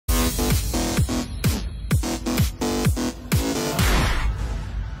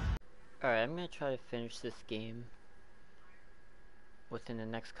Alright, I'm gonna try to finish this game within the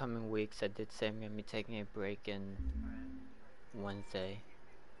next coming weeks. I did say I'm gonna be taking a break in Wednesday.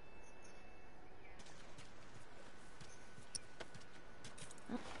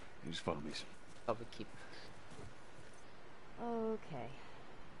 You just follow me. Probably keep. Okay.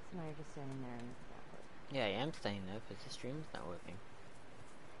 So now you're just standing there and it's not working. Yeah, I am staying there because the stream's not working.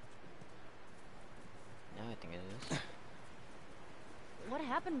 Now I think it is. What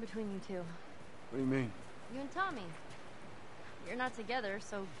happened between you two? What do you mean? You and Tommy. You're not together,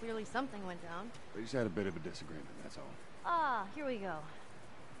 so clearly something went down. We just had a bit of a disagreement, that's all. Ah, here we go.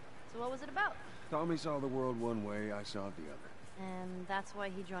 So what was it about? Tommy saw the world one way, I saw it the other. And that's why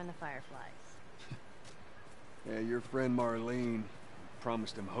he joined the Fireflies. Yeah, your friend Marlene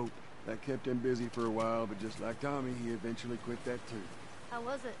promised him hope. That kept him busy for a while, but just like Tommy, he eventually quit that too. How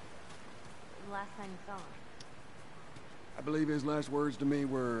was it? The last time you saw him? I believe his last words to me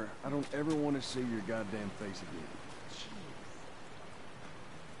were, I don't ever want to see your goddamn face again. Jeez.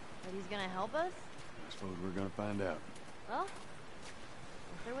 But he's gonna help us? I suppose we're gonna find out. Well,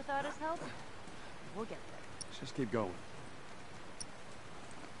 with or without his help, we'll get there. Let's just keep going.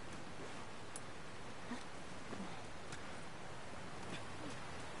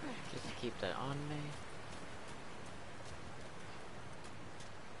 Just to keep that on me.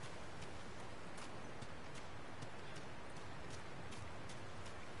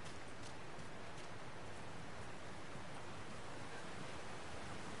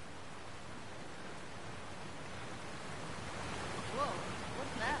 Whoa,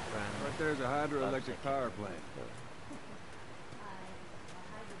 what's that? Right there's a hydroelectric power plant.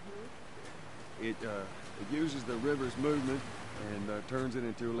 It uses the river's movement and turns it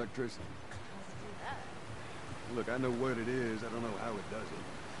into electricity. Let's do that. Look, I know what it is, I don't know how it does it.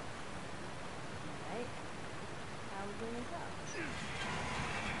 Right? How we doing this up?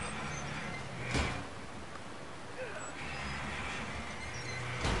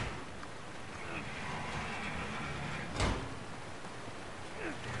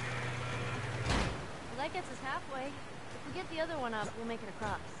 Well, that gets us halfway. If we get the other one up, we'll make it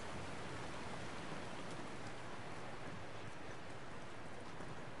across.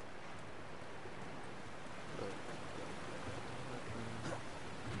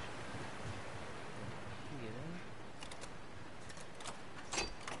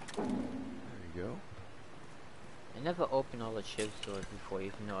 There you go. I never opened all the chip stores before,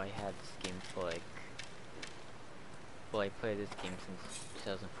 even though I had this game for like... Well, I played this game since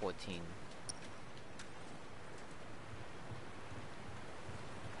 2014.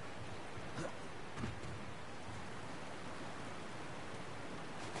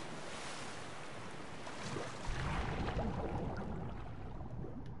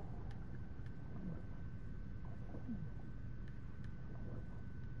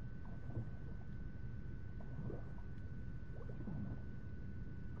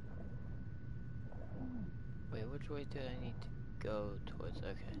 Wait, which way do I need to go towards?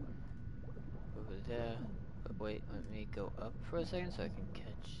 Okay. Over there. But wait, let me go up for a second so I can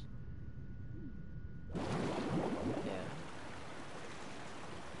catch. Yeah.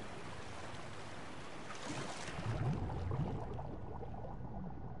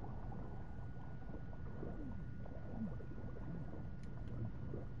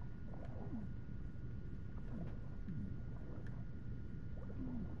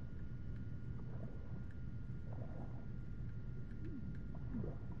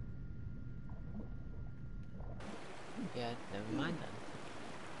 Yeah, never mind then.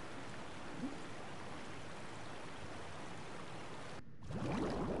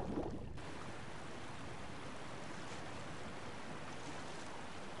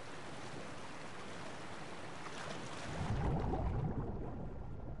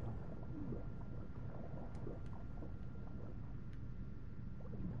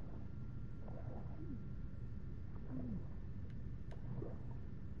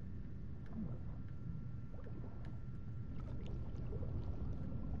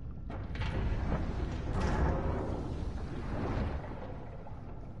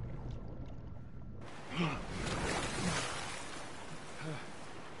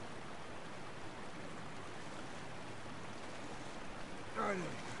 Alright,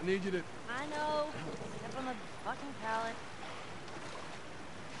 I need you to... I know. Step on the fucking pallet.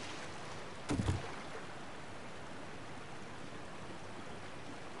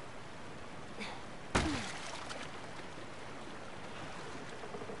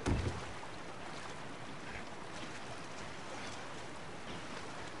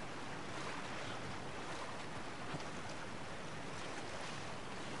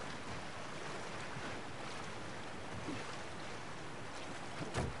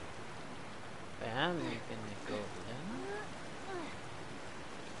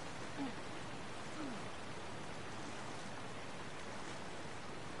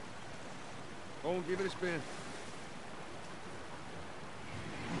 on, give it a spin.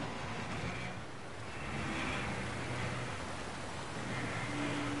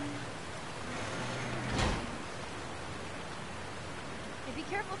 Hey, be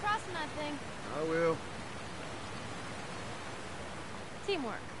careful crossing that thing. I will.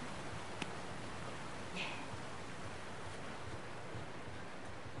 Teamwork.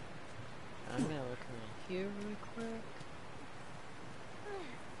 I'm gonna look around here real quick.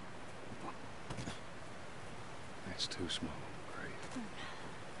 That's too small. Great.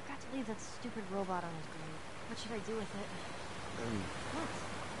 Forgot to leave that stupid robot on his grave. What should I do with it?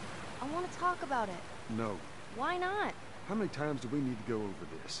 What? I want to talk about it. No. Why not? How many times do we need to go over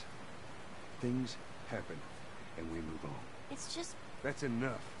this? Things happen, and we move on. It's just... That's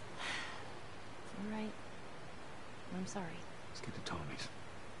enough. All right. I'm sorry. Let's get to Tommy's.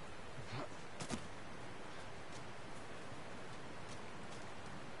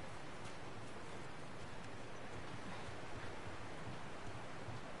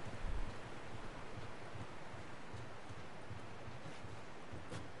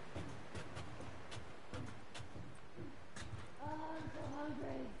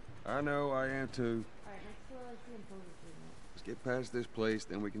 I know, I am too. Alright, next to I see him pose a treatment. Let's get past this place,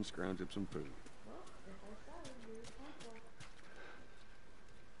 then we can scrounge up some food. Well, if I started, you're responsible.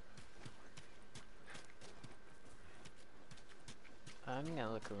 I'm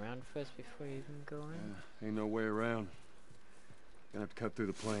gonna look around first before you even go in. Ain't no way around. Gonna have to cut through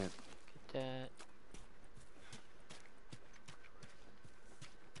the plant. Get that.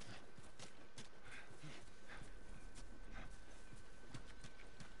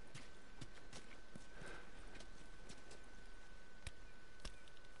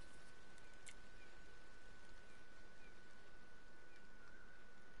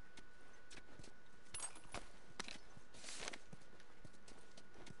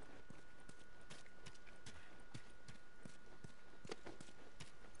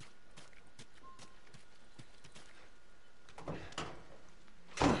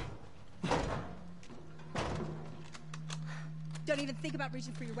 Don't even think about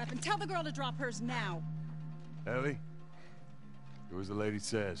reaching for your weapon. Tell the girl to drop hers now. Ellie? Do as the lady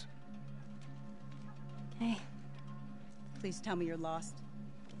says. Hey. Please tell me you're lost.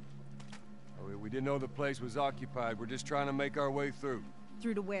 Oh, we didn't know the place was occupied. We're just trying to make our way through.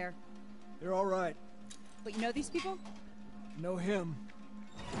 Through to where? They're all right. But you know these people? Know him.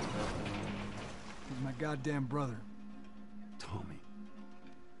 He's my goddamn brother. Tommy.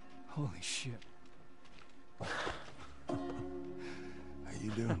 Holy shit. How you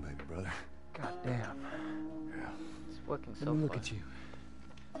doing, baby brother? Goddamn. Yeah. It's working so Let me far. look at you.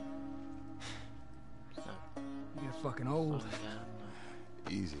 It's not You get fucking old. slowing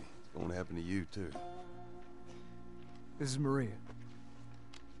down. Easy. It's gonna happen to you, too. This is Maria.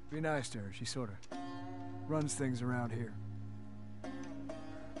 Be nice to her. She sort of runs things around here.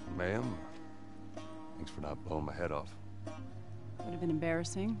 Ma'am, thanks for not blowing my head off. Would have been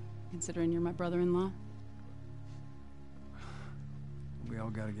embarrassing, considering you're my brother-in-law. We all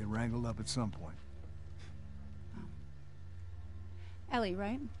gotta get wrangled up at some point. Ellie,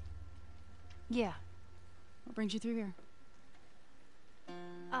 right? Yeah. What brings you through here?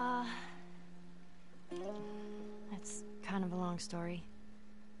 That's kind of a long story.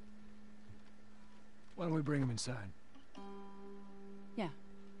 Why don't we bring him inside? Yeah.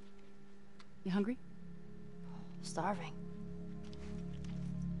 You hungry? Starving.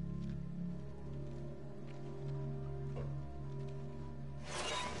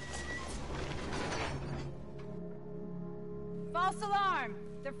 False alarm!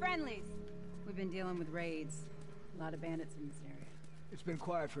 They're friendlies. We've been dealing with raids. A lot of bandits in this area. It's been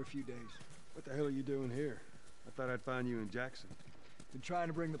quiet for a few days. What the hell are you doing here? I thought I'd find you in Jackson. Been trying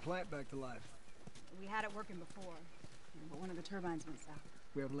to bring the plant back to life. We had it working before, but one of the turbines went south.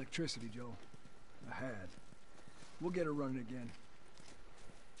 We have electricity, Joel. I had. We'll get her running again.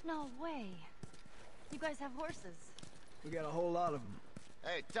 No way. You guys have horses. We got a whole lot of them.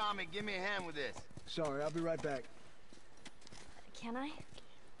 Hey, Tommy, give me a hand with this. Sorry, I'll be right back. Can I?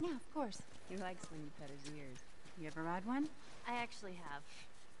 Yeah, of course. He likes when you pet his ears. You ever ride one? I actually have.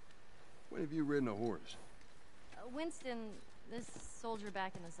 When have you ridden a horse? Winston, this soldier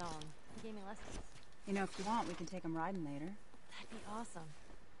back in the zone, he gave me lessons. You know, if you want, we can take him riding later. That'd be awesome.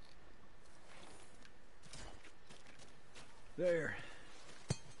 There.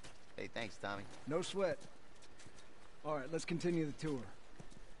 Hey, thanks, Tommy. No sweat. All right, let's continue the tour.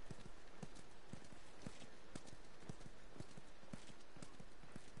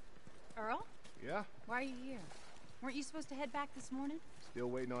 Earl? Yeah? Why are you here? Weren't you supposed to head back this morning? Still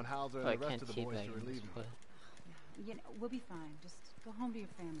waiting on Hauser and Oh, I the rest can't of the see boys back to in this relieve me. place. You know, we'll be fine. Just go home to your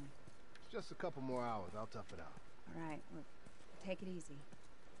family. Just a couple more hours. I'll tough it out. All right, look, take it easy.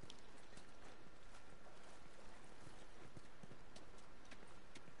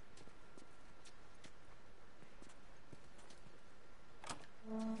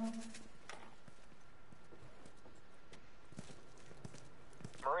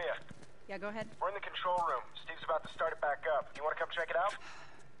 Maria. Yeah, go ahead. We're in the control room. Steve's about to start it back up. You want to come check it out?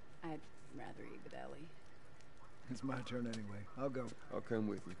 I'd rather eat with Ellie. It's my turn anyway. I'll go. I'll come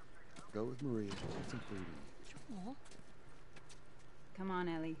with you. Go with Maria. Get some food in. Joel? Come on,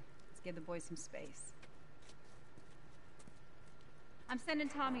 Ellie. Let's give the boys some space. I'm sending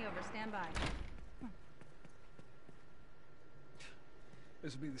Tommy over. Stand by.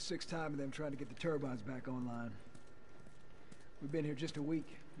 This will be the 6th time of them trying to get the turbines back online. We've been here just a week,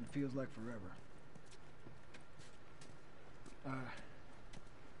 and it feels like forever.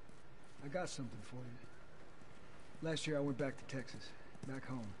 I got something for you. Last year I went back to Texas, back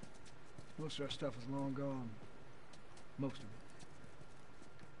home. Most of our stuff is long gone. Most of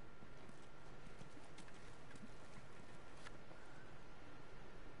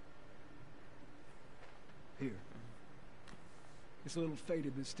it. Here. It's a little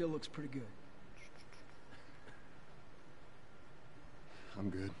faded, but it still looks pretty good. I'm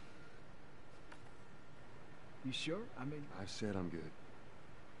good. You sure? I mean... I said I'm good.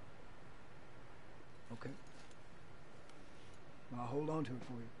 Okay. I'll hold on to it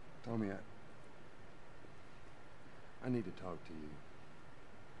for you. Tommy, I need to talk to you.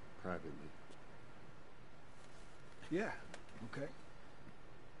 Privately. Yeah, okay.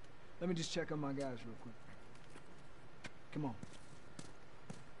 Let me just check on my guys real quick. Come on.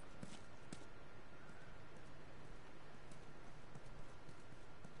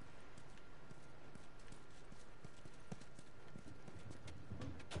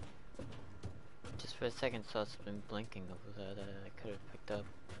 Just for a second, saw something blinking over there that I could have picked up.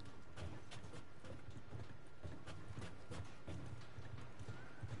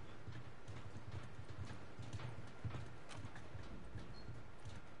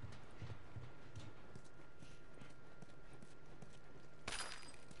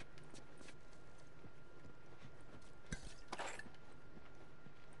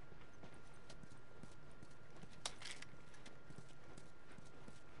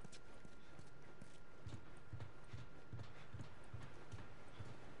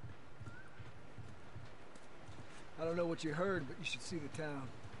 I don't know what you heard, but you should see the town.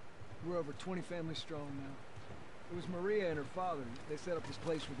 We're over 20 families strong now. It was Maria and her father. They set up this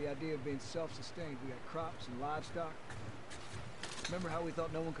place with the idea of being self-sustained. We got crops and livestock. Remember how we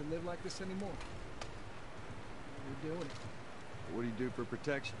thought no one could live like this anymore? We're doing it. What do you do for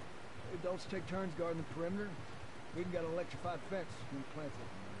protection? Adults take turns guarding the perimeter. We even got an electrified fence when the plants up.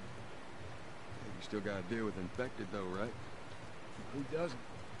 You still gotta deal with infected though, right? Who doesn't?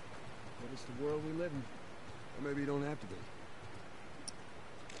 But it's the world we live in. Or maybe you don't have to be.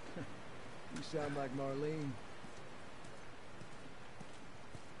 You sound like Marlene.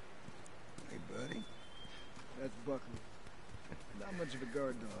 Hey, buddy. That's Buckley. Not much of a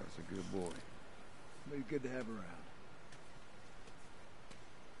guard dog. That's a good boy. But he's good to have around.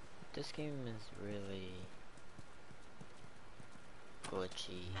 This game is really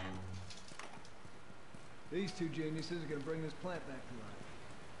glitchy. These two geniuses are gonna bring this plant back to life.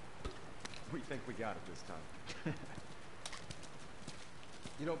 We think we got it this time.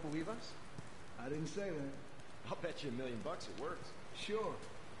 You don't believe us? I didn't say that. I'll bet you $1 million it works. Sure.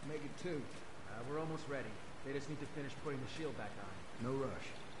 Make it 2. We're almost ready. They just need to finish putting the shield back on. No rush.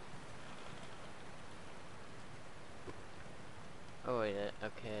 Oh wait,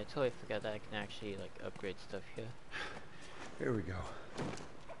 okay, I totally forgot that I can actually like upgrade stuff here. Here we go. I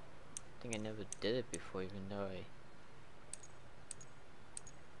think I never did it before, even though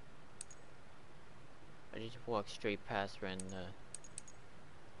I just walked straight past her and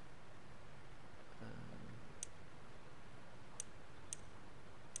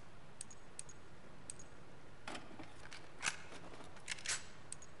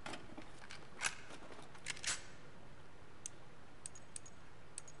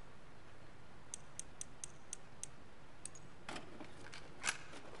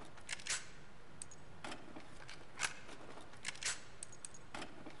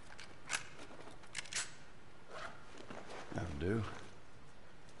Do.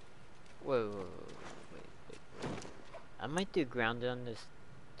 wait. I might do grounded on this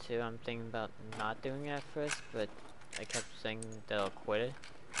too. I'm thinking about not doing it at first, but I kept saying that I'll quit it.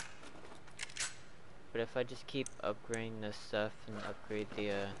 But if I just keep upgrading this stuff and upgrade the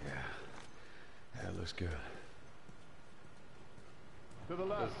Yeah, that looks good. To the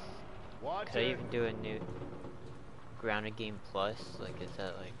left. Watch could I it. even do a new grounded game plus? Like, is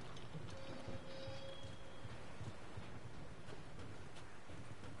that like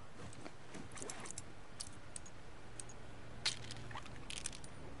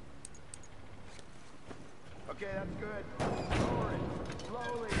Okay, that's good. Lower it.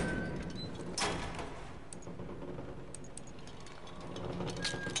 Slowly.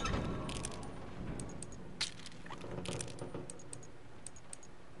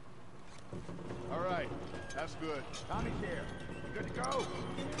 All right, that's good. Tommy's here. You good to go?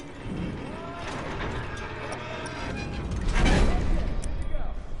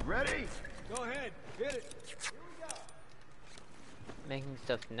 Ready? Go ahead, hit it. Making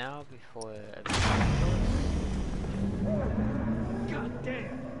stuff now before God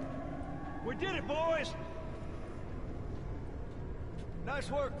damn! We did it, boys!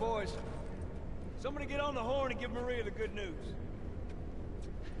 Nice work, boys. Somebody get on the horn and give Maria the good news.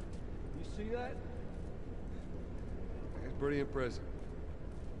 You see that? It's pretty impressive.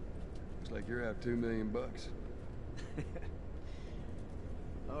 Looks like you're out $2 million.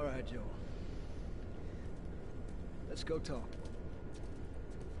 All right, Joel. Let's go talk.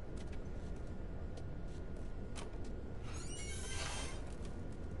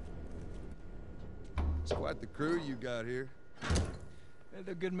 It's quite the crew you got here. Hey,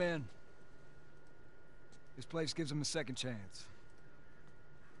 they're good men. This place gives them a second chance.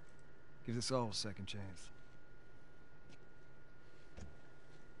 Gives us all a second chance.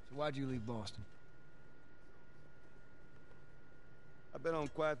 So why'd you leave Boston? I've been on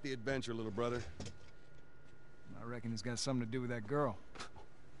quite the adventure, little brother. I reckon it's got something to do with that girl.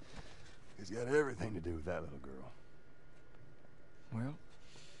 It's got everything to do with that little girl. Well,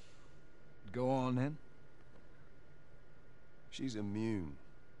 go on then. She's immune.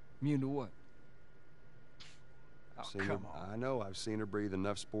 Immune to what? Oh, Seen her- come on. I know, I've seen her breathe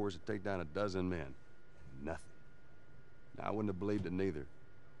enough spores to take down 12 men. Nothing. Now, I wouldn't have believed it neither,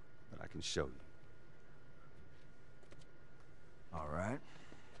 but I can show you. All right.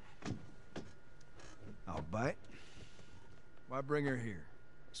 I'll bite. Why bring her here?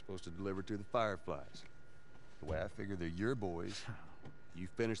 Supposed to deliver to the Fireflies. The way I figure they're your boys. You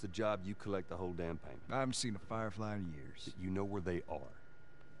finish the job, you collect the whole damn payment. I haven't seen a Firefly in years. You know where they are.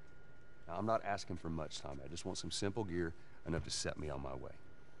 Now, I'm not asking for much, Tommy. I just want some simple gear, enough to set me on my way.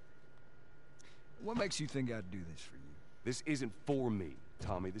 What makes you think I'd do this for you? This isn't for me,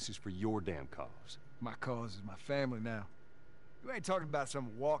 Tommy. This is for your damn cause. My cause is my family now. You ain't talking about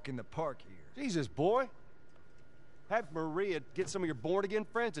some walk in the park here. Jesus, boy. Have Maria get some of your born-again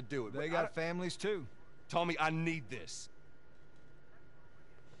friends to do it. They got families, too. Tommy, I need this.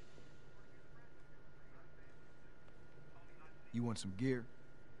 You want some gear?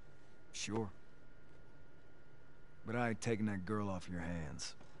 Sure. But I ain't taking that girl off your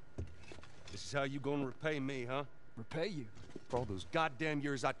hands. This is how you gonna repay me, huh? Repay you? For all those goddamn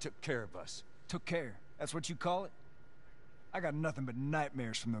years I took care of us. Took care. That's what you call it? I got nothing but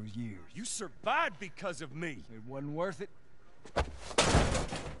nightmares from those years. You survived because of me. It wasn't worth it. I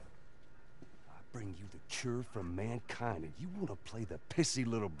bring you the cure from mankind, and you wanna play the pissy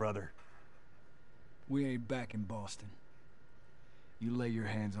little brother. We ain't back in Boston. You lay your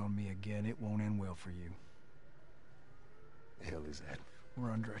hands on me again, it won't end well for you. The hell is that?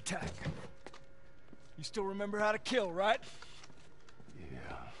 We're under attack. You still remember how to kill, right?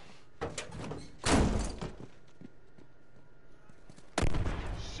 Yeah.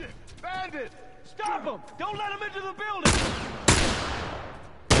 Shit! Bandit! Stop him! Don't let him into the building!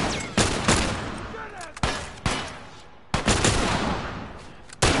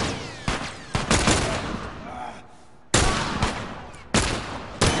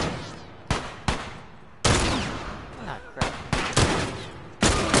 Ah, crap.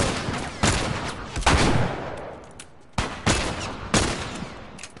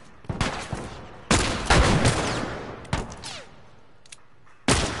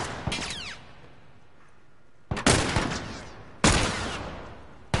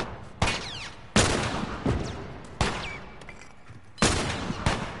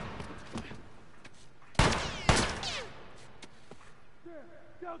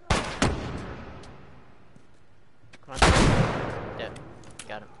 Come on. Dead.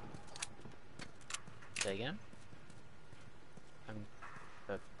 Got him. Say again? I'm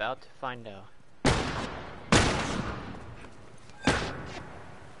about to find out.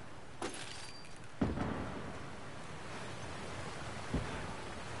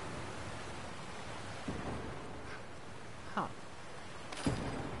 Huh.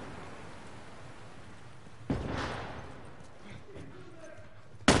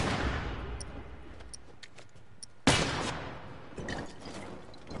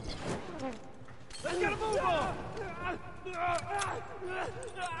 Let's get a move on!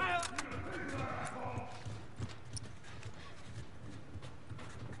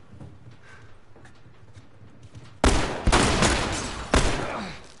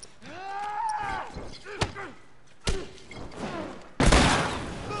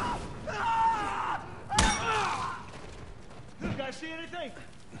 tank!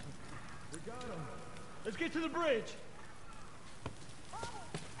 We got him. Let's get to the bridge.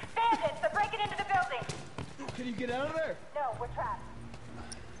 Bandits! They're breaking into the building! Can you get out of there? No, we're trapped.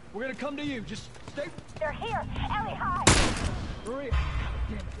 We're gonna come to you. Just stay... They're here! Ellie, hide! Maria!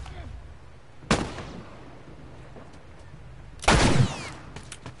 Damn it.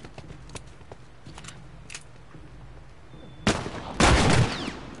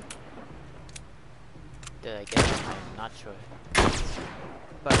 Did I get him? I'm not sure.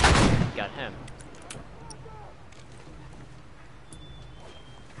 But got him.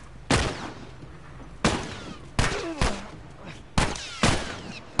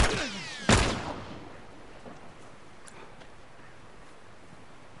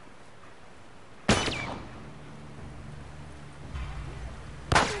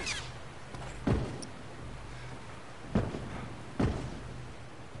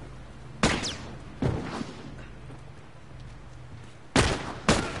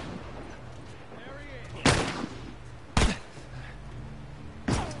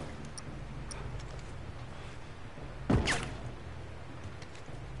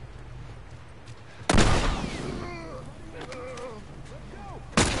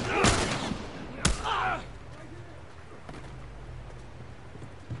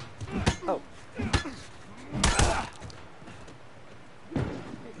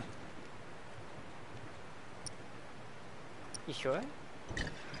 You sure?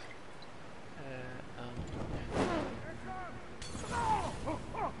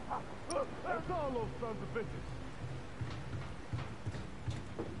 That's all those sons of bitches.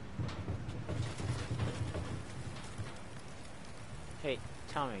 Hey,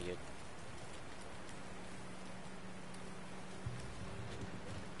 Tommy, you.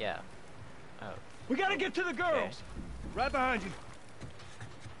 Yeah. Oh. We gotta get to the girls! Okay. Right behind you.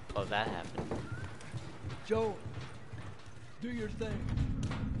 Oh, that happened. Joel, do your thing.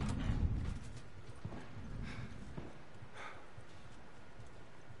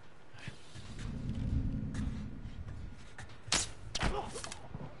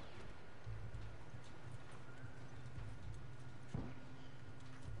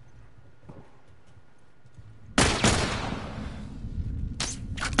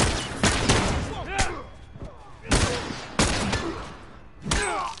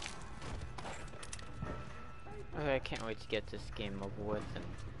 Okay, I can't wait to get this game over with and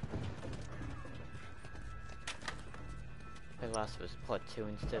play Last of Us Part 2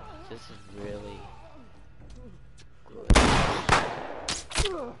 instead. This is really good.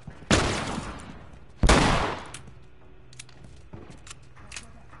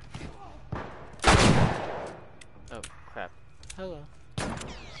 Oh crap. Hello.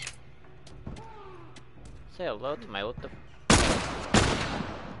 Say hello to my little...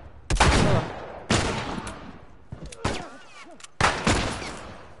 Hello.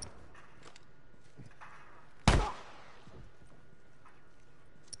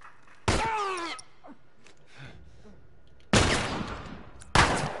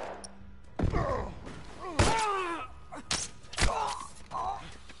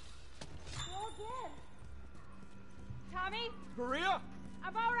 Maria?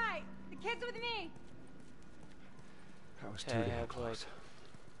 I'm alright. The kid's with me. I was Okay, too I damn have close.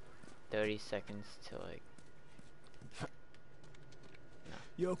 like 30 seconds to like...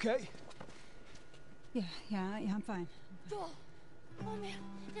 You okay? Yeah, I'm fine. Joel! Oh man,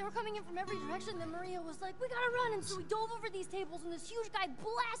 they were coming in from every direction, then Maria was like, we gotta run, and so we dove over these tables, and this huge guy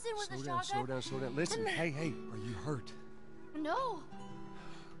blasted with a shotgun. Slow down. Listen, hey, are you hurt? No.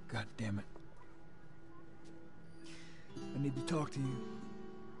 God damn it. I need to talk to you.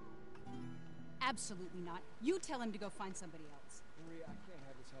 Absolutely not. You tell him to go find somebody else. Maria, I can't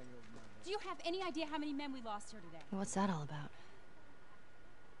have this hanging over my head. Do you have any idea how many men we lost here today? What's that all about?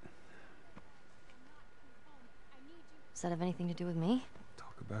 Does that have anything to do with me?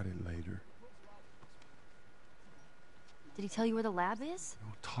 Talk about it later. Did he tell you where the lab is?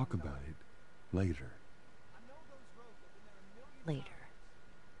 We'll talk about it later. Later.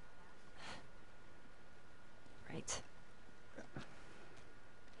 Right.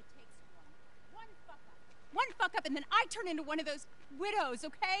 One fuck up and then I turn into one of those widows,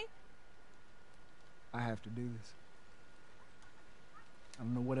 okay? I have to do this. I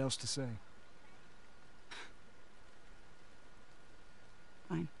don't know what else to say.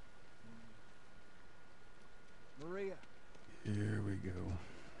 Fine. Maria. Here we go.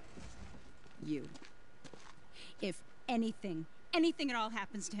 You. If anything at all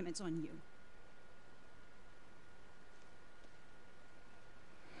happens to him, it's on you.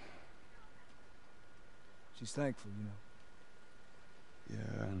 She's thankful, you know.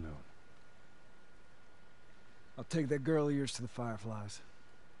 Yeah, I know. I'll take that girl of yours to the Fireflies.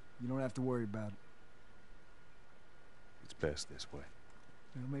 You don't have to worry about it. It's best this way.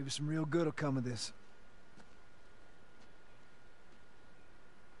 You know, maybe some real good will come of this.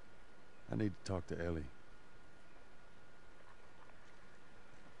 I need to talk to Ellie.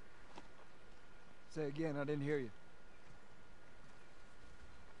 Say again, I didn't hear you.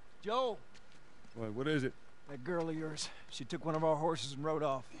 Joel! What is it? That girl of yours. She took one of our horses and rode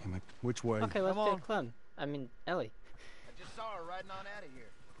off. Damn it. Which way? Okay, let's Come on. take Clem. I mean, Ellie. I just saw her riding on out of here.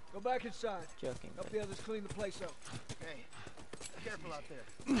 Go back inside. Joking. Help but- the others clean the place up. Hey, careful out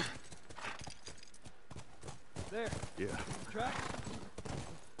there. There. Yeah. Tracks?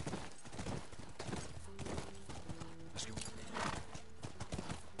 Let's go.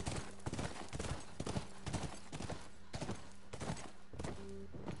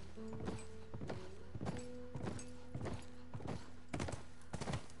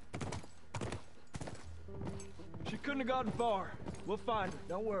 She couldn't have gotten far. We'll find her.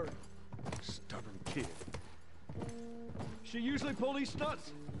 Don't worry. Stubborn kid. She usually pull these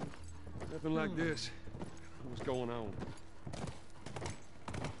stunts. Nothing like this. What's going on?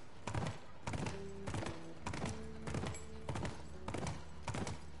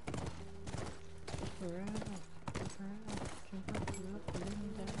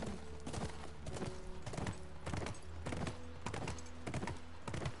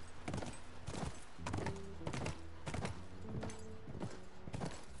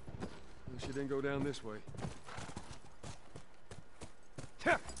 She didn't go down this way.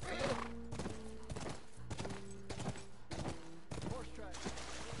 Horse tracks.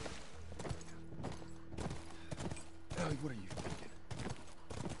 Ellie, what are you thinking?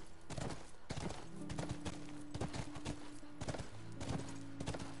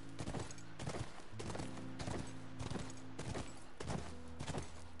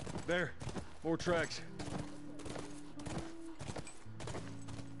 There. More tracks.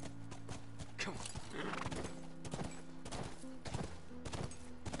 Come on.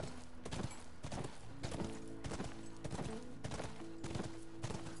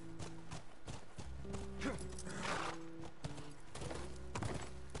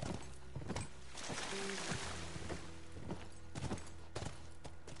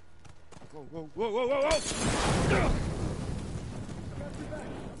 Whoa, whoa, whoa, whoa, whoa!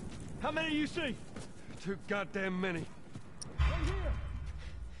 How many you see? Too goddamn many. Right here.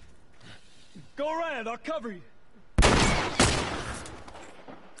 Go around. I'll cover you.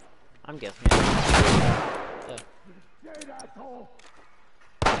 I'm guessing. Yeah. Get asshole!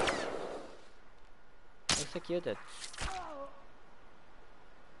 Looks like you're dead.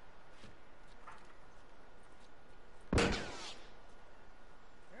 Here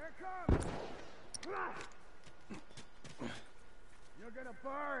it comes! You're gonna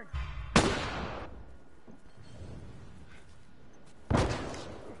burn!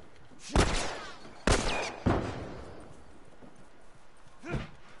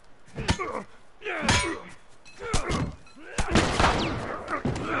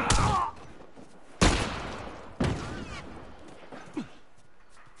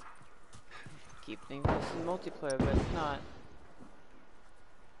 Keep thinking this is multiplayer, but it's not.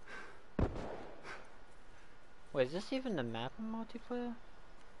 Wait, is this even the map in multiplayer?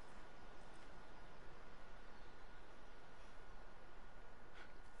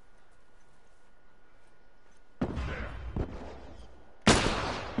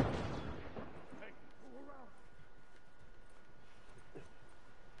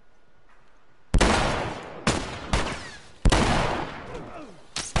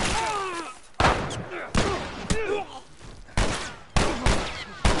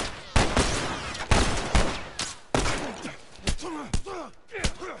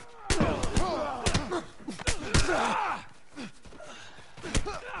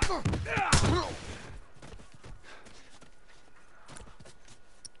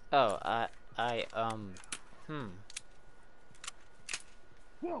 Oh,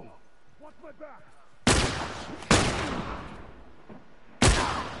 Whoa! Watch my back!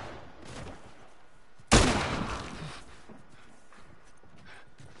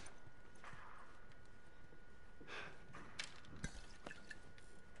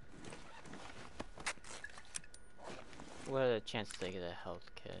 what are the chances they get a health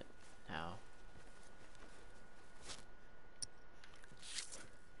kit now?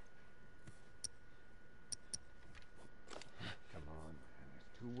 Come on, man.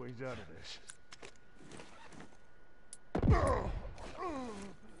 There's two ways out of this.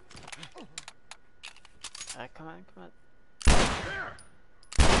 Come on, come on.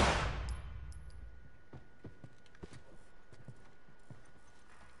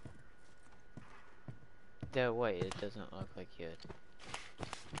 They're white, it doesn't look like you.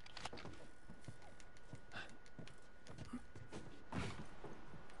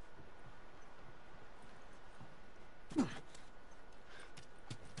 I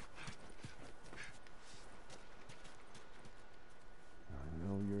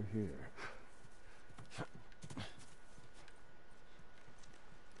know you're here.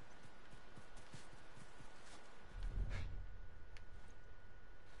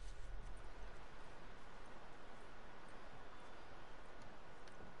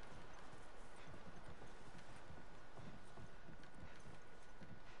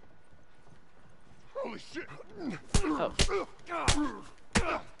 Holy shit! Oh.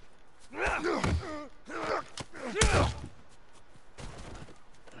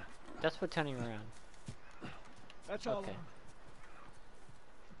 That's for turning around. That's all. Okay.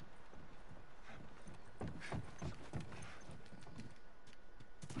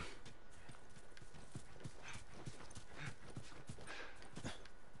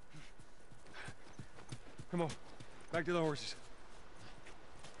 Come on, back to the horses.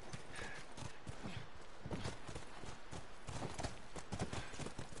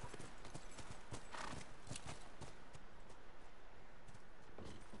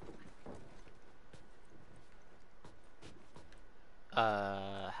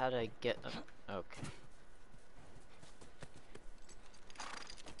 How did I get up? Okay.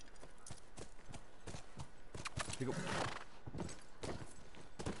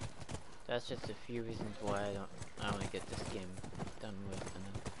 That's just a few reasons why I want to get this game done with and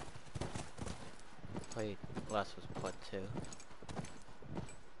then play Last of Us Part 2.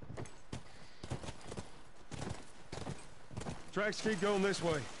 Tracks keep going this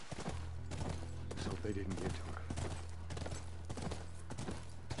way. Let's hope they didn't get to her.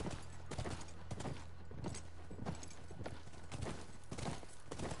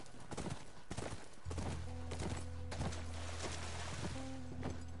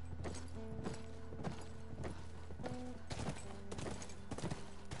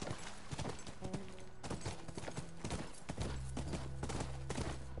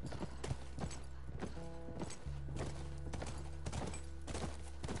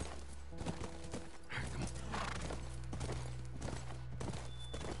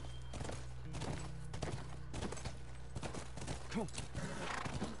 Come on.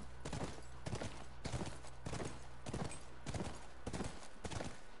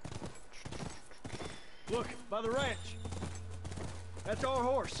 Look, by the ranch. That's our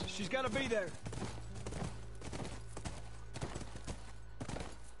horse. She's got to be there.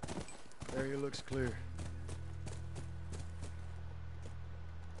 Area looks clear.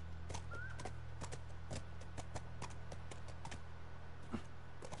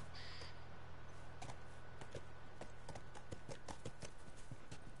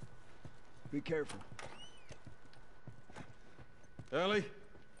 Be careful. Ellie?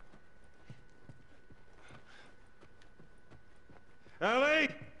 Ellie!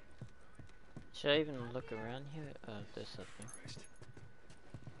 Should I even look around here? There's something.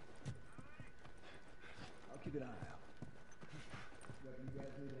 I'll keep an eye out. Reckon you guys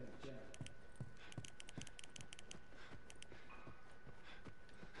need to have a chat.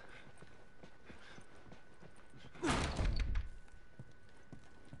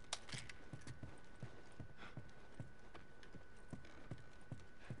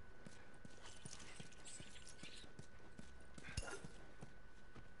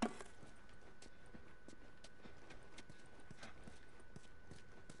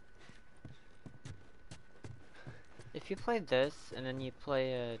 If you play this and then you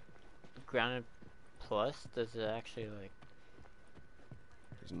play a Grounded Plus, does it actually like?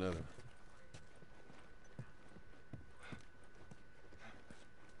 There's another.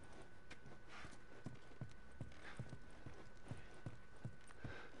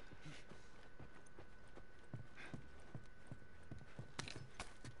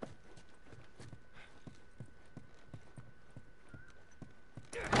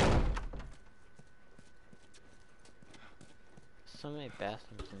 So many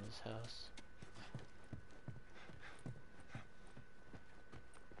bathrooms in this house.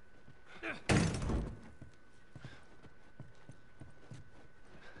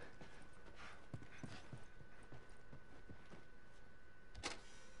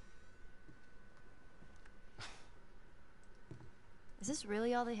 Is this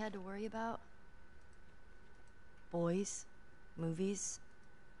really all they had to worry about? Boys, movies,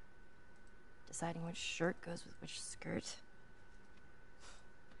 deciding which shirt goes with which skirt.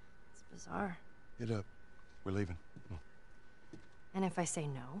 It's bizarre. Get up. We're leaving. Come on. And if I say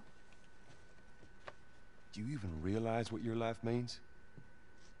no? Do you even realize what your life means?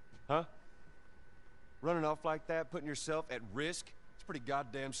 Huh? Running off like that, putting yourself at risk, it's pretty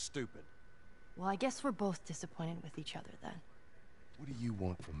goddamn stupid. Well, I guess we're both disappointed with each other then. What do you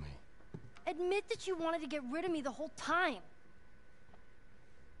want from me? Admit that you wanted to get rid of me the whole time.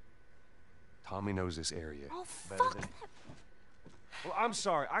 Tommy knows this area Oh, better fuck than... that. Well, I'm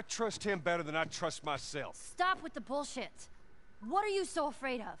sorry. I trust him better than I trust myself. Stop with the bullshit. What are you so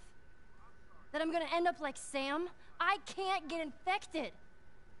afraid of? That I'm gonna end up like Sam? I can't get infected.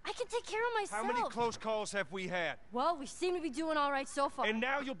 I can take care of myself. How many close calls have we had? Well, we seem to be doing all right so far. And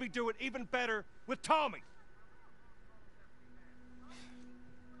now you'll be doing even better with Tommy.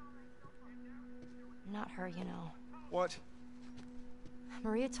 Not her, you know. What?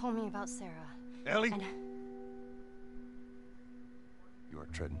 Maria told me about Sarah. Ellie? And You are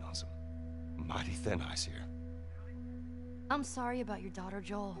treading on some mighty thin ice here. I'm sorry about your daughter,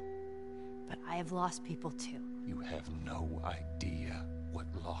 Joel. But I have lost people too. You have no idea what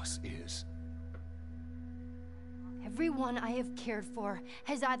loss is. Everyone I have cared for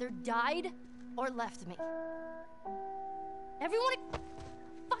has either died or left me. Everyone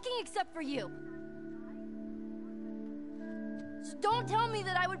fucking except for you. So don't tell me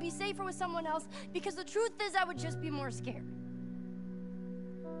that I would be safer with someone else, because the truth is I would just be more scared.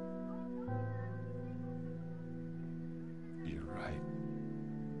 You're right.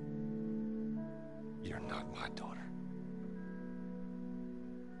 You're not my daughter.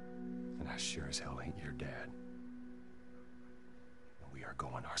 And I sure as hell ain't your dad. And we are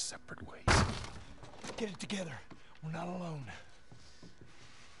going our separate ways. Get it together. We're not alone.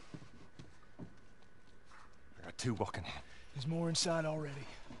 I got two walking in. There's more inside already.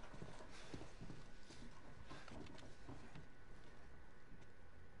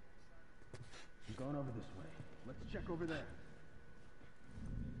 I'm going over this way. Let's check over there.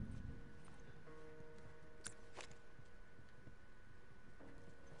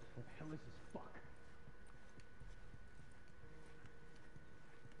 What the hell is this fuck?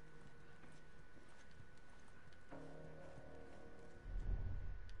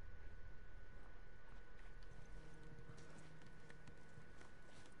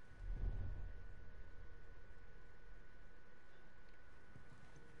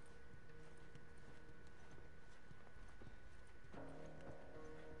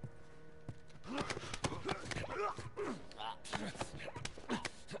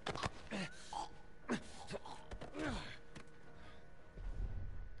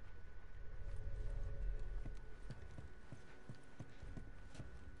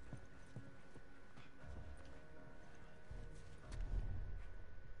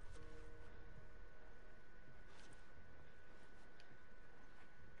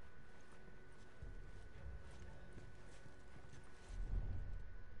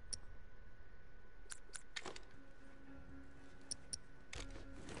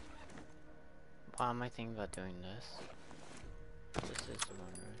 Why am I thinking about doing this? This is the one,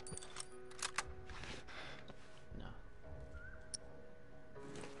 right? No.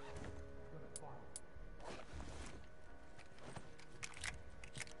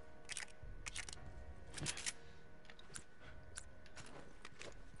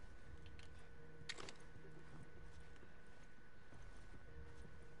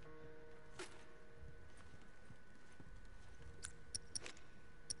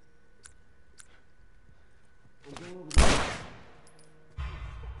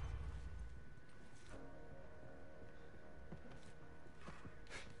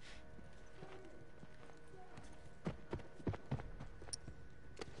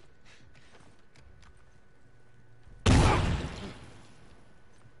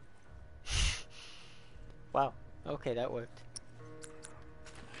 Wow, okay, that worked.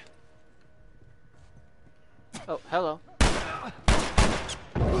 Oh, hello.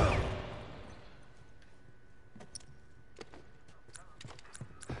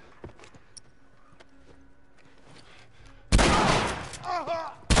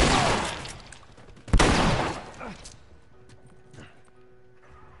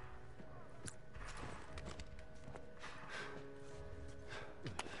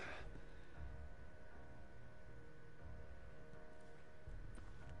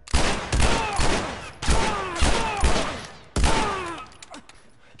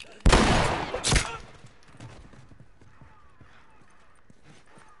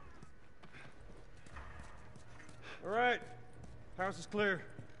 All right. House is clear.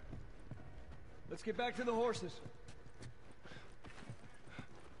 Let's get back to the horses.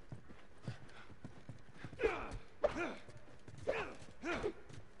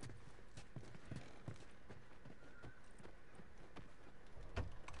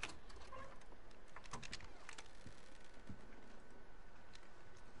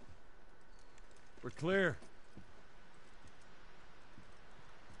 We're clear.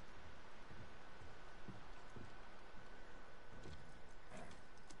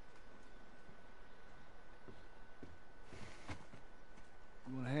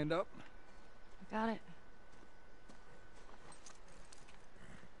 You want a hand up? Got it.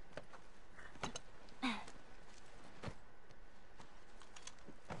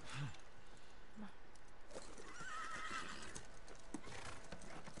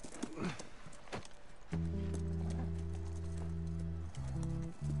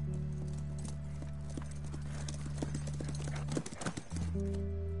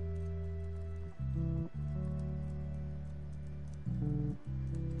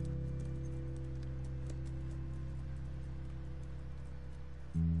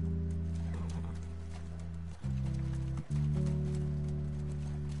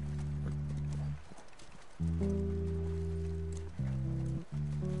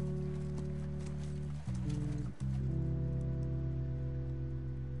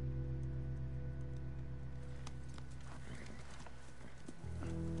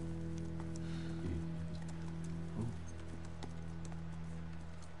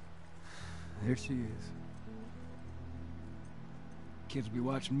 There she is. Kids will be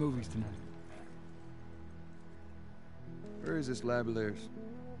watching movies tonight. Where is this lab of theirs?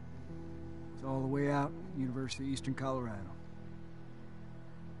 It's all the way out, University of Eastern Colorado.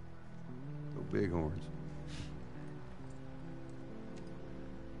 Go Bighorns.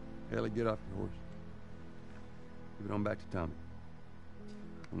 Ellie, get off your horse. Give it on back to Tommy.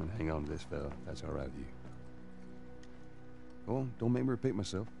 I'm gonna hang on to this fella, if that's all right with you. Oh, don't make me repeat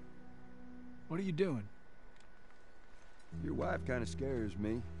myself. What are you doing? Your wife kind of scares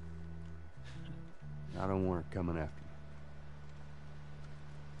me. I don't want her coming after me.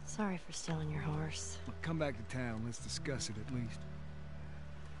 Sorry for stealing your horse. Well, come back to town. Let's discuss it at least.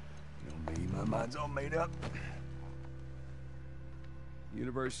 You know me, my mind's all made up.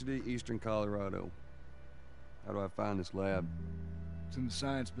 University, Eastern Colorado. How do I find this lab? It's in the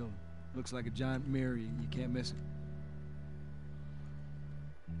science building. Looks like a giant mirror. You can't miss it.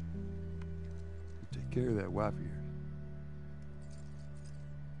 Take care of that wife of yours.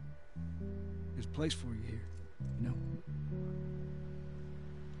 There's a place for you here, you know?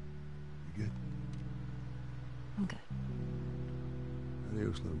 You good? I'm good.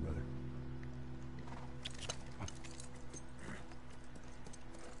 Adios, little brother.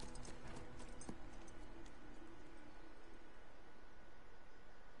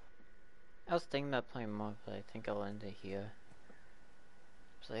 I was thinking about playing more, but I think I'll end it here.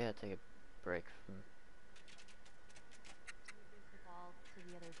 So yeah, take a break from. The ball to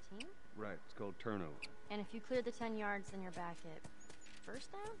the other team. Right, it's called turnover. And if you clear the 10 yards, then you're back at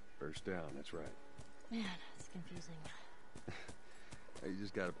first down? First down, that's right. Man, it's confusing. You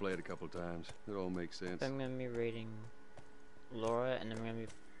just gotta play it a couple times. It all makes sense. I'm gonna be rating Laura, and I'm gonna be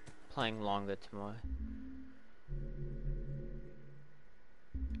playing longer tomorrow.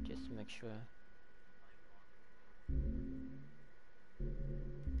 Just to make sure.